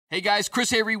Hey guys,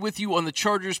 Chris Avery with you on the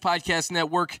Chargers Podcast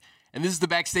Network, and this is the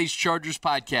Backstage Chargers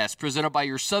Podcast, presented by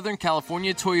your Southern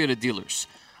California Toyota dealers.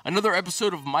 Another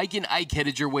episode of Mike and Ike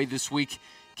headed your way this week.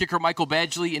 Kicker Michael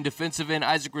Badgley and defensive end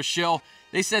Isaac Rochelle,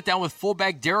 they sat down with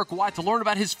fullback Derek Watt to learn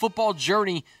about his football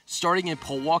journey starting in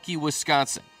Milwaukee,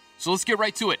 Wisconsin. So let's get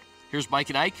right to it. Here's Mike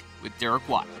and Ike with Derek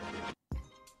Watt.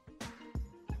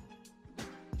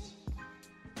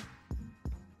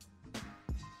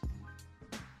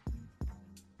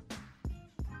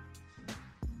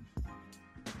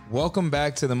 Welcome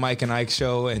back to the Mike and Ike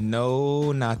Show, and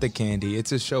no, not the candy.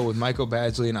 It's a show with Michael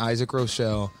Badgley and Isaac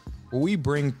Rochelle where we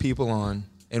bring people on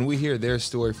and we hear their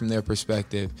story from their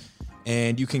perspective.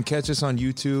 And you can catch us on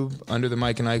YouTube under the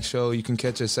Mike and Ike Show. You can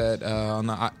catch us at on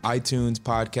the iTunes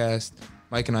podcast,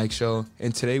 Mike and Ike Show.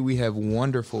 And today we have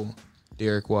wonderful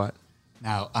Derek Watt.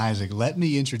 Now, Isaac, let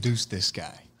me introduce this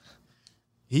guy.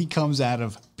 He comes out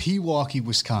of Pewaukee,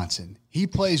 Wisconsin. He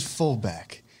plays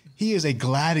fullback. He is a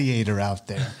gladiator out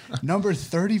there. Number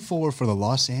 34 for the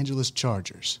Los Angeles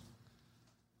Chargers.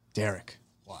 Derek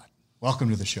Watt,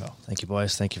 welcome to the show. Thank you,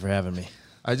 boys. Thank you for having me.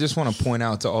 I just want to point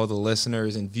out to all the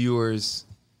listeners and viewers,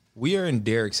 we are in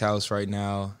Derek's house right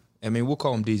now. I mean, we'll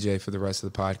call him DJ for the rest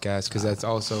of the podcast because that's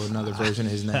also another version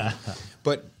of his name.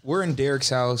 But we're in Derek's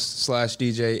house /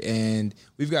 DJ, and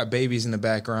we've got babies in the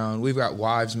background. We've got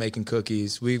wives making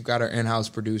cookies. We've got our in-house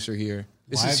producer here.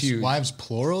 This is huge. Wives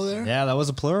plural there? Yeah, that was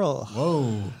a plural.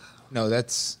 Whoa. No,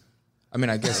 that's, I mean,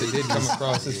 I guess it did come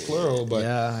across as plural, but.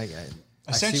 Yeah,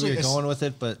 I see where you're going with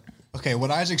it, but. Okay,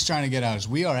 what Isaac's trying to get at is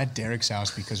we are at Derek's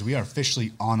house because we are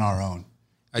officially on our own.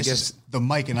 This is the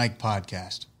Mike and Ike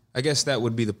podcast. I guess that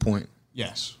would be the point.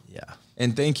 Yes. Yeah.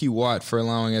 And thank you, Watt, for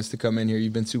allowing us to come in here.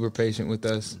 You've been super patient with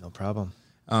us. No problem.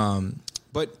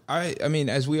 But I mean,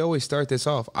 as we always start this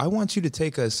off, I want you to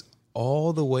take us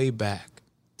all the way back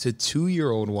to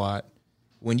 2-year-old Watt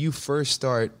when you first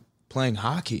start playing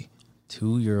hockey.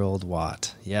 2-year-old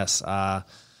Watt. Yes.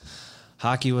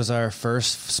 Hockey was our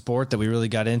first sport that we really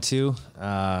got into.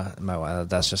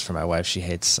 That's just for my wife. She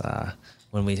hates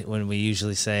when we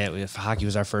usually say it. If hockey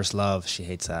was our first love, she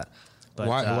hates that. But,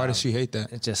 why does she hate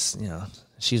that? It just,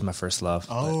 she's my first love.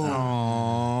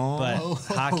 Oh.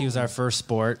 But hockey was our first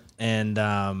sport, and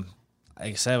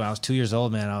like I said, when I was 2 years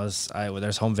old, man,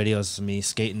 there's home videos of me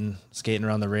skating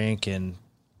around the rink, and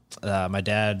my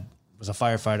dad was a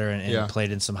firefighter and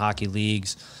played in some hockey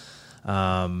leagues.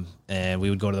 And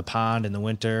we would go to the pond in the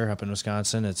winter up in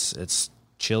Wisconsin. It's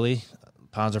chilly.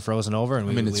 Ponds are frozen over,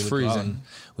 and it's freezing.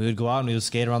 We would go out and we would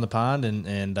skate around the pond,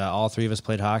 and all three of us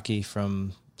played hockey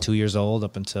from 2 years old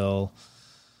up until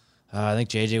I think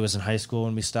JJ was in high school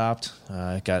when we stopped.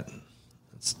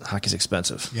 Hockey's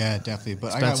expensive. Yeah, definitely.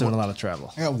 But expensive and a lot of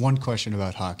travel. I got one question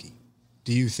about hockey.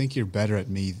 Do you think you're better at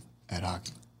me at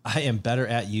hockey? I am better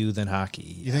at you than hockey.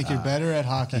 You think you're better at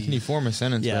hockey? Can you form a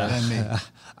sentence? Yeah, than me?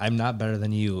 I'm not better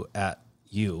than you at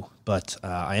you, but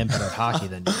I am better at hockey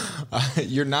than you.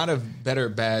 You're not a better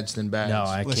badge than badge. No,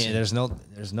 I can't. There's no.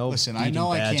 Listen, I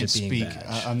know I can't speak.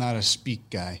 Badge. I'm not a speak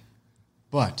guy,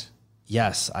 but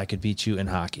yes, I could beat you in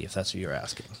hockey if that's what you're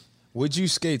asking. Would you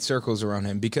skate circles around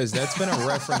him? Because that's been a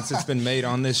reference that's been made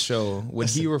on this show when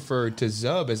he referred to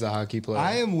Zub as a hockey player.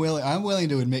 I'm willing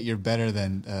to admit you're better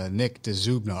than Nick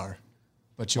DeZubnar,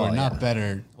 but you are not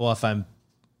better. Well, if I'm,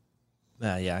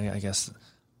 I guess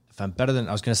if I'm better than,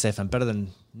 I was going to say if I'm better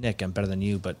than Nick, I'm better than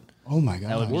you, but oh my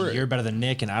God, you're better than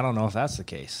Nick, and I don't know if that's the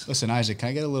case. Listen, Isaac, can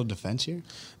I get a little defense here?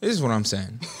 This is what I'm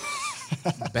saying.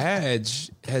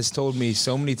 Badge has told me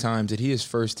so many times that he is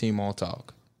first team all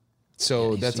talk.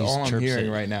 So that's all I'm hearing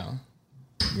right now.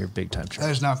 You're big time chirp. That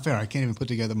is not fair. I can't even put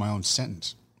together my own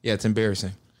sentence. Yeah, it's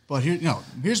embarrassing. But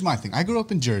here's my thing. I grew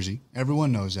up in Jersey.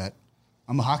 Everyone knows that.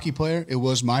 I'm a hockey player. It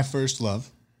was my first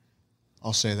love.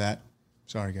 I'll say that.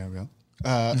 Sorry, Gabrielle.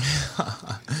 But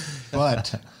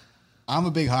I'm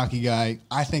a big hockey guy.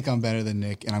 I think I'm better than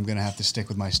Nick, and I'm going to have to stick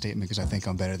with my statement because I think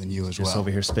I'm better than you as well. Just over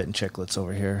here spitting chiclets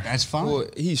over here. That's fine. Well,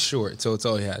 he's short, so it's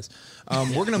all he has.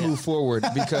 We're going to move forward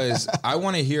because I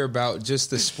want to hear about just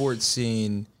the sports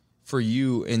scene for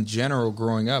you in general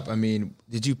growing up. I mean,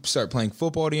 did you start playing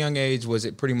football at a young age? Was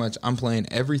it pretty much I'm playing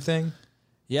everything?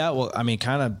 Yeah, well, I mean,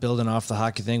 kind of building off the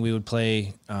hockey thing, we would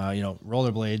play,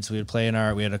 rollerblades. We would play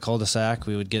we had a cul-de-sac.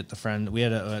 We would get we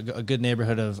had a good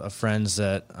neighborhood of friends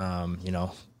that,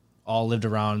 all lived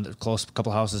around close, a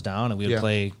couple houses down, and we would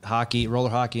play hockey, roller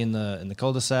hockey in the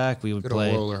cul-de-sac. We would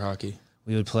play roller hockey.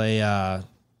 We would play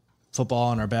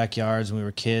football in our backyards when we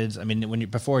were kids. I mean,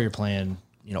 before you're playing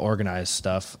organize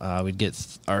stuff. We'd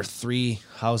get our 3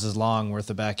 houses long worth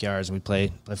of backyards, and we'd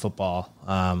play football.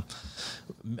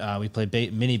 We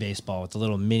played mini baseball with the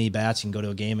little mini bats you can go to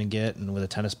a game and get, and with a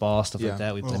tennis ball, stuff like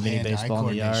that. We play mini baseball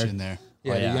in the yard. There.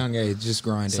 Yeah, at a young age, just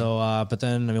grinding. So, but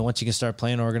then, I mean, once you can start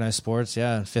playing organized sports,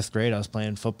 in 5th grade, I was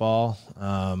playing football,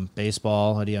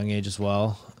 baseball at a young age as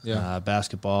well,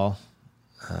 basketball.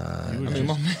 I mean,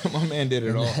 my man did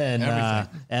it all. And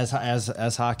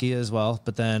as hockey as well.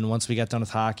 But then once we got done with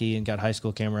hockey and high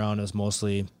school came around, it was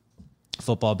mostly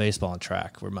football, baseball, and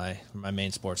track were my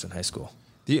main sports in high school.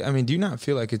 Do you not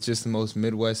feel like it's just the most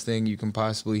Midwest thing you can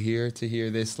possibly hear, to hear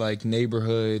this like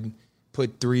neighborhood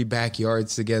put 3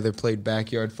 backyards together, played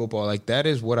backyard football? Like, that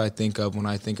is what I think of when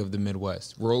I think of the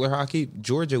Midwest. Roller hockey,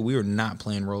 Georgia, we were not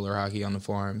playing roller hockey on the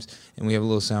farms, and we have a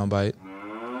little sound bite.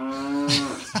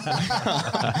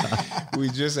 We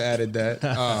just added that.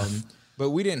 But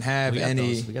we didn't have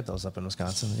any. We got those up in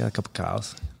Wisconsin. We got a couple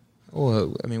cows.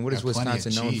 Well, I mean, what is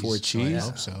Wisconsin known for? Cheese? I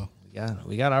hope so.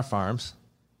 We got our farms,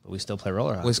 but we still play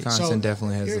roller hockey. Wisconsin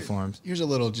definitely has the farms. Here's a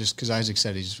little, just because Isaac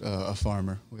said he's a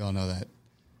farmer. We all know that.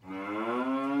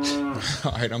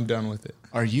 All right, I'm done with it.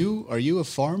 Are you a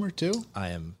farmer too? I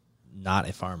am not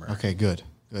a farmer. Okay, good.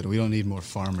 We don't need more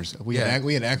farmers. We had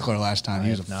Eckler last time.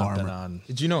 He was a farmer.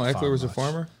 Did you know Eckler was a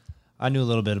farmer? I knew a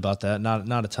little bit about that.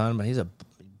 Not a ton, but he's a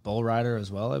bull rider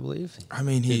as well, I believe. I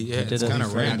mean, it's kind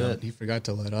of random. He forgot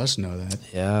to let us know that.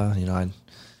 Yeah,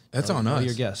 that's on us. Know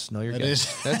your guess. Know your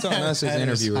guess. That's on us as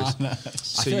interviewers. I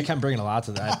feel like I'm bringing a lot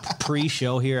to that.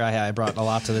 Pre-show here, I brought a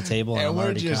lot to the table.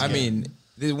 And I mean,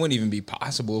 it wouldn't even be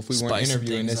possible if we weren't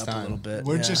interviewing this time. A little bit.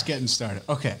 We're just getting started.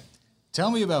 Okay, tell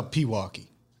me about Pewaukee.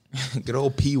 Good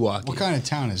old Pewaukee. What kind of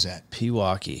town is that?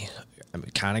 Pewaukee. I mean,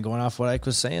 kind of going off what Ike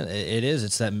was saying. It is.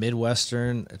 It's that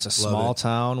Midwestern. It's a small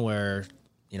town where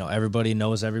everybody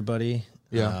knows everybody.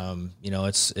 Yeah.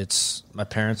 It's my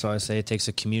parents always say it takes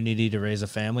a community to raise a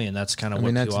family, and that's kind of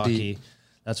what Pewaukee.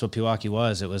 That's what Pewaukee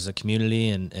was. It was a community,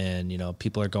 and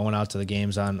people are going out to the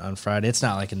games on Friday. It's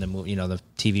not like in the the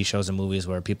TV shows and movies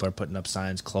where people are putting up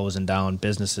signs closing down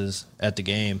businesses at the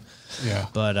game. Yeah.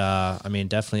 But I mean,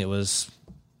 definitely it was.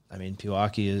 I mean,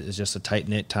 Pewaukee is just a tight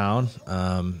knit town,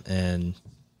 and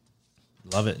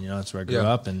love it. That's where I grew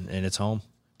up, and it's home.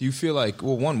 Do you feel like,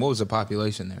 well, what was the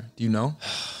population there? Do you know?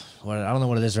 I don't know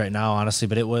what it is right now, honestly,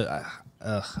 but it was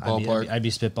ballpark. I'd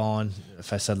be spitballing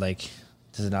if I said, like,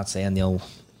 does it not say on the old?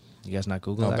 You guys not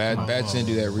Google that? No, Badge didn't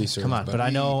do that research. Come on, but I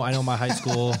know my high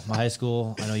school.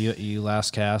 I know you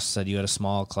last cast said you had a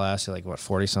small class. You're like, what,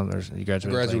 40 something? You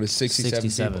graduated with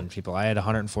 67 people. I had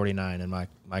 149 in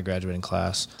my graduating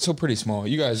class. So pretty small.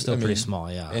 You guys still pretty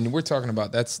small, yeah. And we're talking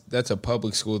about that's a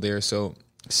public school there, so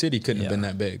city couldn't have been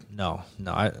that big. No,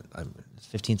 I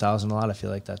 15,000 a lot. I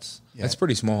feel like that's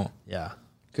pretty small. Yeah.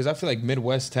 Because I feel like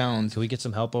Midwest towns. Can we get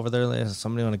some help over there? Does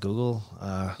somebody want to Google?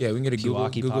 We can get a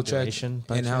Google check.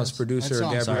 In-house producer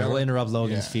Gabrielle. Sorry, we'll interrupt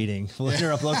Logan's feeding. We'll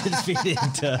interrupt Logan's feeding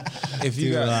to get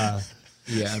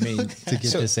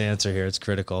this answer here. It's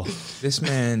critical. This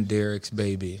man Derek's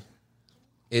baby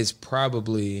is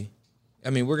probably. I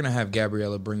mean, we're gonna have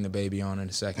Gabriella bring the baby on in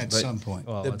a second. At some point,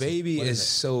 the baby is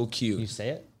so cute. Can you say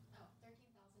it?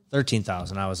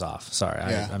 13,000. I was off. Sorry,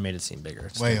 I made it seem bigger.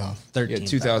 Way off. 13,000.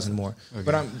 2,000 more. Okay.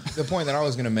 But the point that I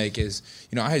was going to make is,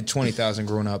 I had 20,000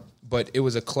 growing up, but it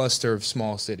was a cluster of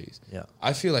small cities. Yeah.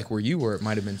 I feel like where you were, it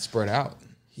might have been spread out.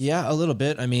 Yeah, a little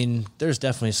bit. I mean, there's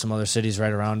definitely some other cities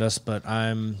right around us, but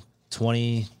I'm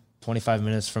 25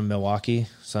 minutes from Milwaukee.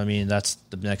 So, I mean, that's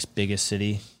the next biggest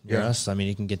city near us. I mean,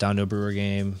 you can get down to a Brewer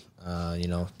game. I'm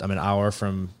an hour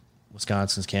from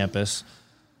Wisconsin's campus.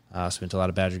 Spent a lot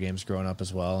of Badger games growing up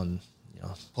as well, and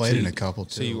played in a couple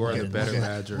too. So you were a better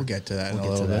Badger. We'll get to that in a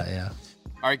little bit. Yeah.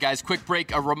 All right, guys, quick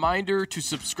break. A reminder to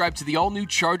subscribe to the all-new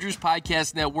Chargers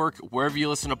Podcast Network wherever you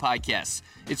listen to podcasts.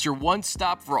 It's your one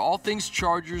stop for all things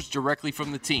Chargers directly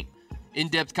from the team.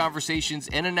 In-depth conversations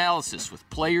and analysis with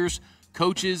players,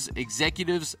 coaches,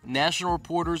 executives, national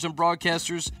reporters and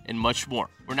broadcasters, and much more.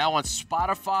 We're now on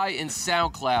Spotify and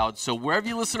SoundCloud, so wherever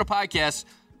you listen to podcasts,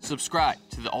 subscribe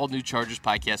to the all-new Chargers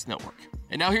Podcast Network.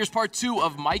 And now here's part 2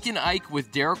 of Mike and Ike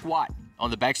with Derek Watt on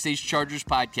the Backstage Chargers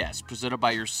podcast, presented by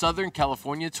your Southern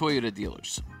California Toyota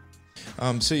dealers.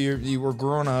 So you were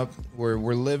growing up, we're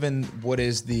living what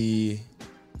is the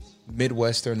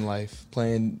Midwestern life,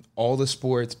 playing all the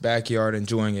sports, backyard,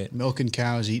 enjoying it. Milking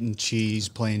cows, eating cheese,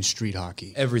 playing street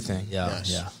hockey. Everything.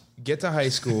 Yeah. Get to high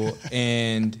school,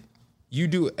 and you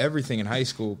do everything in high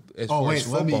school as far as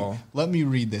football. Let me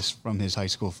read this from his high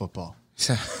school football.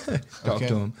 Talk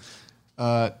to him.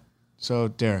 So,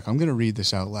 Derek, I'm going to read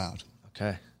this out loud.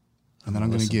 Okay. And then I'm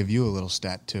going to give you a little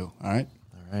stat, too. All right?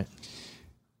 All right.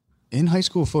 in high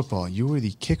school football, you were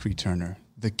the kick returner,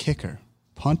 the kicker,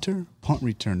 punter, punt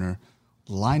returner,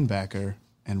 linebacker,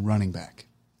 and running back.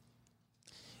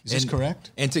 Is this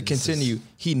correct? And to continue,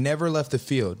 he never left the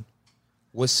field.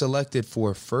 Was selected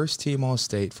for first team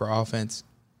All-State for offense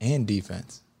and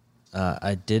defense.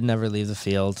 I did never leave the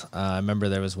field. I remember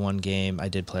there was one game. I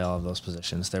did play all of those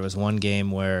positions. There was one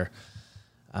game where,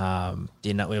 it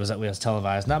was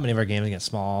televised. Not many of our games against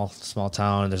small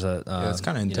town. There's a it's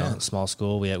kind of intense. Small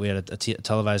school. We had a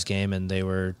televised game, and they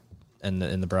were in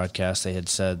the broadcast. They had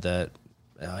said that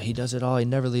he does it all. He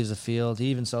never leaves the field. He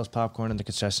even sells popcorn at the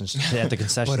concession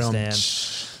stand.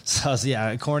 So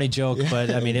a corny joke, but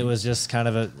I mean, it was just kind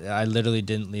of I literally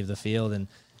didn't leave the field,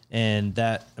 and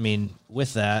that, I mean,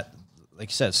 with that, like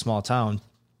you said, small town,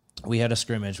 we had a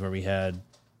scrimmage where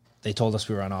they told us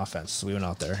we were on offense. So we went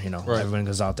out there, Everyone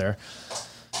goes out there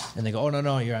and they go, oh,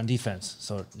 no, you're on defense.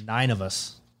 So 9 of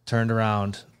us turned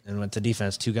around and went to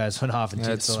defense. 2 guys went off. And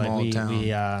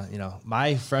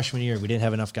my freshman year, we didn't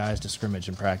have enough guys to scrimmage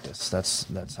and practice. That's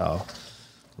how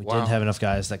we didn't have enough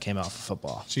guys that came out for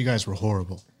football. So you guys were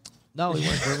horrible. No, we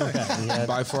weren't bad. We had,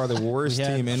 by far the worst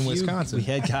team in Wisconsin. We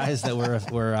had guys that were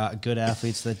good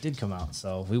athletes that did come out.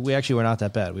 So we actually were not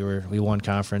that bad. We won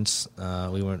conference. We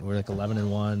were like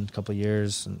 11-1 a couple of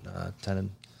years, and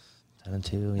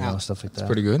 10-2, stuff like that.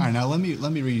 Pretty good. All right, now let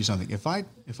me read you something. If I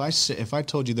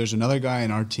told you there's another guy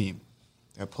in our team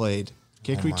that played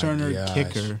kick returner,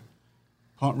 kicker,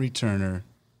 punt returner,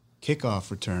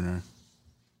 kickoff returner,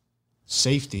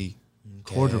 safety,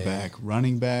 quarterback,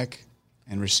 running back,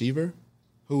 and receiver,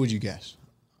 who would you guess?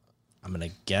 I'm going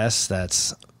to guess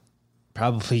that's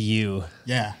probably you.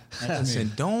 Yeah.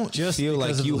 Listen, don't just feel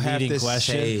like you have to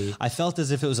say. I felt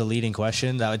as if it was a leading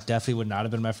question. That definitely would not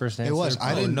have been my first answer. It was.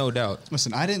 No doubt.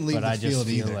 Listen, I didn't leave the field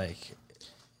either.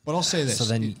 But I'll say this. So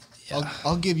then,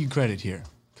 I'll give you credit here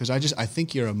because I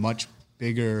think you're a much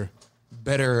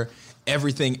better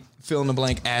everything fill in the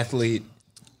blank athlete.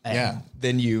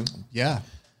 Than you. Yeah.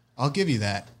 I'll give you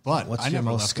that, but what's I your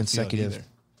never most left consecutive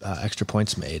extra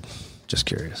points made? Just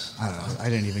curious. I don't know. I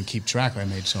didn't even keep track. I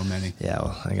made so many. Yeah,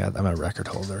 well, I'm a record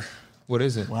holder. What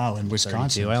is it? Wow, in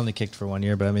Wisconsin. 32. I only kicked for 1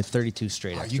 year, but I made 32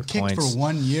 straight extra you kicked points. for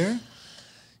 1 year?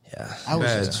 Yeah.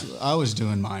 I was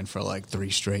doing mine for like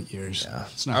 3 straight years. Yeah.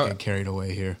 Let's not get carried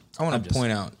away here. I want to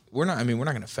point out, we're not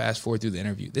going to fast forward through the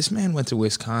interview. This man went to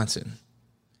Wisconsin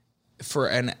for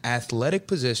an athletic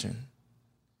position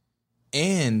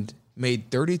and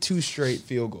made 32 straight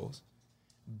field goals.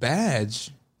 Badge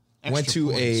went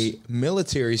to a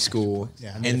military school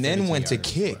and then went to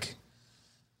kick.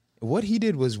 What he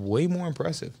did was way more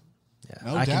impressive.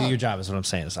 Yeah, I can do your job is what I'm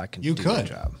saying. Is I can do your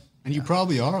job. And you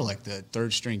probably are like the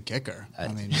 3rd string kicker. I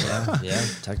mean, yeah,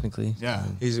 technically. Yeah.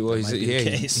 He's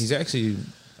actually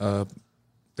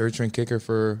 3rd string kicker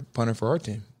for punter for our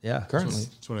team. Yeah, currently.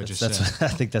 That's what I just said. I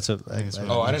think that's what. I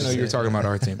didn't know you were talking about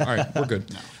our team. All right, we're good.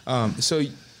 No. So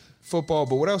football,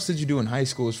 but what else did you do in high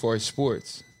school as far as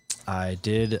sports? I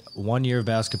did 1 year of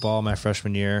basketball my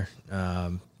freshman year.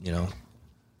 Then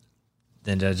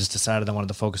I just decided I wanted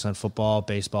to focus on football,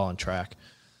 baseball, and track.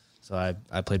 So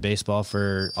I played baseball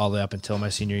for all the way up until my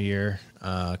senior year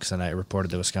because then I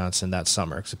reported to Wisconsin that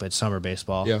summer because I played summer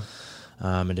baseball. Yeah,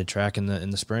 and did track in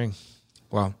the spring.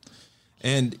 Wow.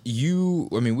 And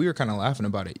we were kind of laughing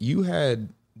about it. You had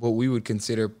what we would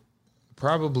consider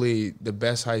probably the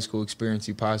best high school experience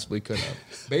you possibly could have,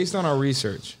 based on our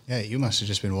research. Yeah, you must have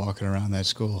just been walking around that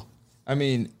school. I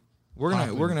mean, we're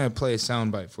gonna play a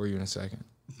soundbite for you in a second.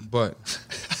 But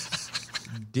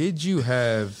did you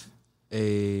have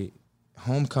a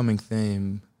homecoming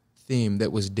theme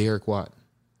that was Derek Watt?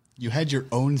 You had your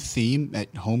own theme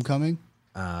at homecoming?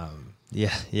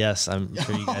 Yes, I'm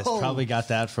sure you guys probably got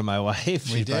that from my wife.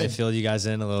 She probably filled you guys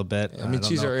in a little bit. I mean,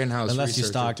 she's our in-house unless you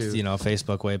stalked,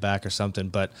 Facebook way back or something.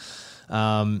 But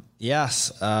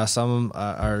yes, some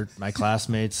are my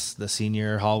classmates. The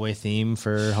senior hallway theme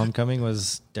for homecoming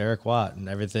was Derek Watt and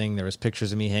everything. There was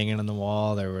pictures of me hanging on the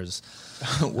wall. There was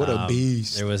what a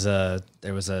beast. There was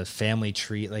a family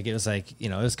treat. Like it was it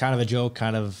was kind of a joke.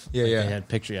 Kind of They had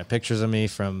pictures of me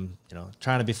from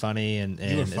trying to be funny and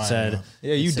it said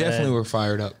you definitely were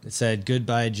fired up. It said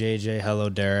goodbye JJ, hello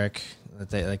Derek.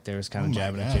 They was kind of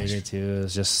jabbing at JJ too. It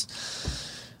was just.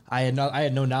 I had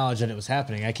no knowledge that it was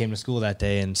happening. I came to school that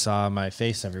day and saw my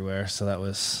face everywhere, so that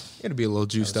was. You had to be a little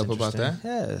juiced up about that.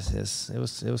 Yeah,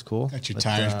 it was cool. Got your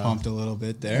tires pumped a little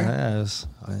bit there. Yeah,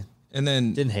 and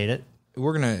then didn't hate it.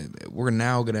 We're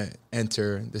now gonna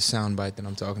enter the soundbite that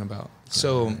I'm talking about.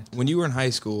 So when you were in high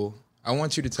school, I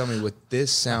want you to tell me what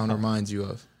this sound reminds you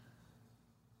of.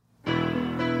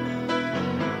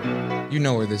 You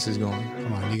know where this is going.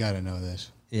 Come on, you got to know this.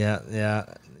 Yeah.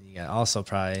 Yeah, also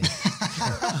probably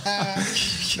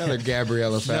Another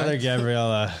Gabriella fact. another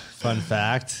Gabriella fun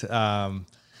fact.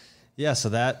 Yeah, so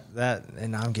that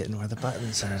and now I'm getting where the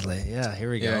buttons are. Like, yeah, here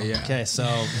we go. Yeah. Okay, so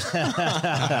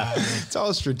It's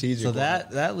all strategic. so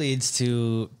that leads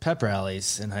to pep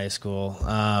rallies in high school.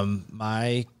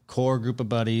 My core group of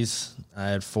buddies, I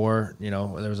had 4. You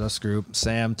know, there was us group: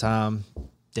 Sam, Tom,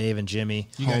 Dave, and Jimmy.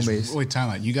 You guys, Homies. wait, time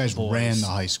out. You guys ran the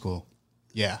high school.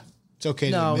 Yeah. It's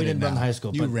okay to No, we admit didn't it run now. the high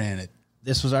school, You but- ran it.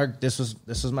 This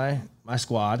was my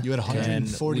squad. You had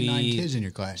 149 and we- kids in your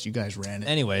class. You guys ran it.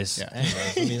 Anyways, Yeah.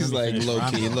 let me He's like finish. low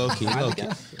key.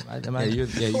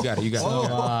 Yeah, you got it. You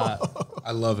got it.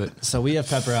 I love it. So we have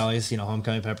pep rallies, you know,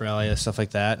 homecoming pep rally, stuff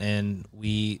like that. And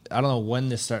I don't know when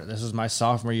this started. This was my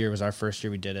sophomore year. It was our first year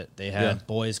we did it. They had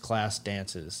boys class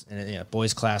dances and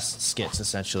boys class skits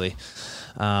essentially.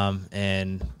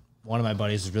 And one of my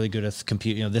buddies is really good at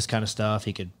this kind of stuff.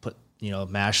 He could put,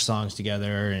 mash songs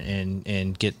together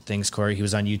and get things choreographed. He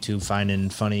was on YouTube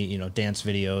finding funny, dance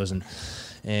videos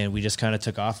and we just kind of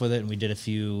took off with it and we did a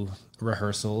few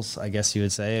rehearsals, I guess you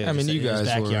would say. I mean, you guys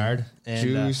backyard were and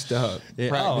juiced up.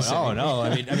 practicing. no.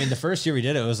 I mean, the first year we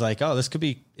did it, it was like, oh, this could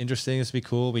be interesting. This would be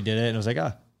cool. We did it, and it was like,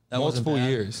 that wasn't Multiple bad.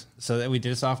 years. So then we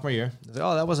did it sophomore year. I was like,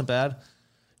 oh, that wasn't bad.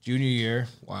 Junior year,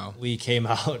 Wow. we came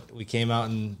out. We came out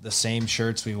in the same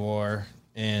shirts we wore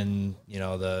in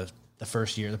the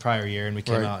prior year, and we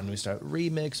came Right. out and we started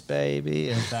remix, baby.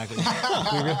 And in fact, we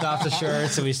ripped off the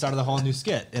shirts and we started the whole new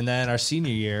skit. And then our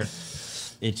senior year,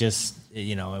 it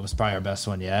was probably our best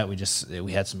one yet.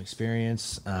 We had some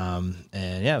experience, and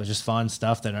yeah, it was just fun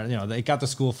stuff that it got the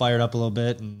school fired up a little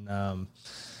bit, and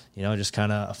just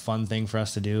kind of a fun thing for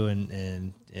us to do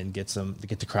and get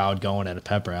the crowd going at a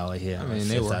pep rally. Yeah, mean, if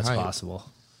they were that's hype. possible.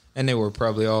 And they were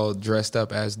probably all dressed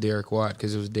up as Derek Watt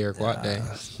because it was Derek Watt Day.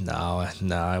 No,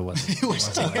 I wasn't. It was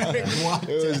Derek Watt.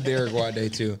 It was Derek Watt Day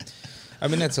too. I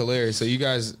mean, that's hilarious. So you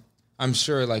guys, I'm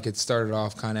sure like it started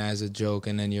off kind of as a joke,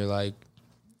 and then you're like,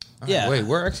 "Oh, Yeah. wait,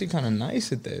 we're actually kind of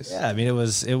nice at this." Yeah, I mean, it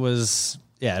was.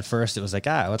 Yeah, at first it was like,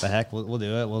 what the heck? We'll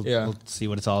do it. We'll see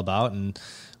what it's all about. And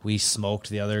we smoked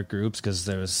the other groups because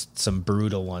there was some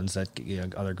brutal ones that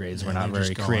other grades were not they're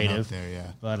very just going creative. up there,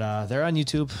 yeah. But they're on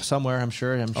YouTube somewhere. I'm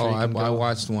sure. Oh, you I can go.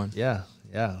 watched one. Yeah.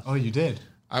 Oh, you did?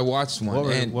 I watched one.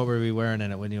 What were we wearing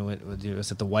in it when you went?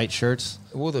 Was it the white shirts?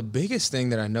 Well, the biggest thing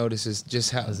that I noticed is just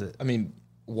how. I mean,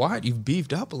 Watt, you've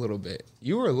beefed up a little bit.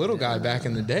 You were a little guy back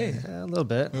in the day. Yeah, a little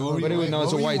bit. What were you But weighing? no,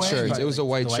 it's a What were you white weighing? shirt. It was a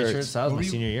white The shirt. shirts. That was What my were you-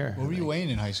 senior year. What were you weighing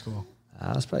in high school?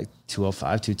 I was probably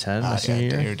 205, 210 my senior You're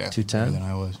year. definitely better 210. than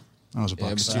I was. I was a buck.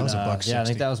 but I was a buck. Yeah, I 60.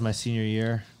 think that was my senior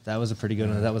year. That was a pretty good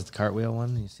one. That was the cartwheel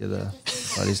one. You see the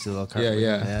buddies do a little cartwheel.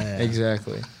 Yeah,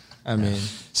 exactly. I mean,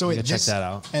 So You wait, gotta check that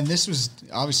out. And this was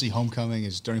obviously homecoming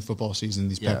is during football season.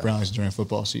 These pep Yeah. rallies are during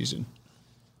football season.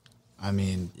 I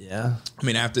mean, Yeah.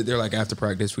 after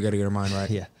practice, we got to get our mind right.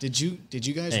 Yeah. did you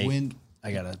guys Hey, win?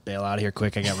 I gotta bail out of here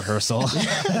quick. I got rehearsal.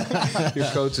 Your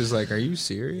coach is like, "Are you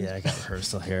serious?" Yeah, I got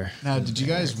rehearsal here. Now, did you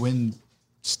guys win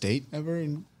state ever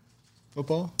in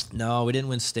football? No, we didn't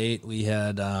win state. We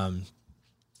had, I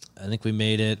think we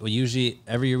made it. We usually,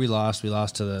 every year we lost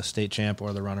to the state champ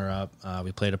or the runner up.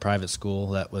 We played a private school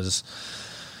that was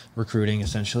recruiting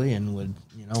essentially and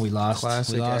we lost.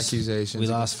 Classic accusations. We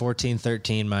lost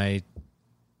 14-13 my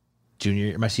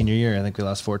senior year. I think we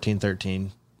lost 14-13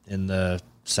 in the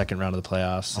second round of the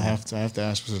playoffs. I have to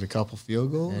ask, was it a couple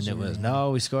field goals? And it or-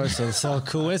 was we scored. So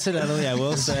coincidentally, I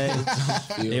will say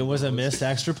it was a missed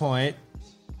extra point.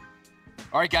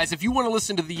 All right, guys, if you want to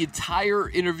listen to the entire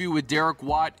interview with Derek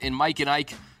Watt and Mike and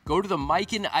Ike, go to the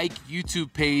Mike and Ike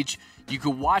YouTube page. You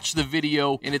can watch the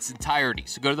video in its entirety.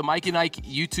 So go to the Mike and Ike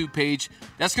YouTube page.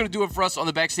 That's going to do it for us on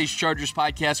the Backstage Chargers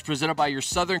podcast presented by your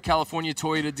Southern California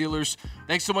Toyota dealers.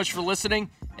 Thanks so much for listening,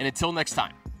 and until next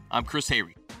time, I'm Chris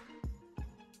Hayre.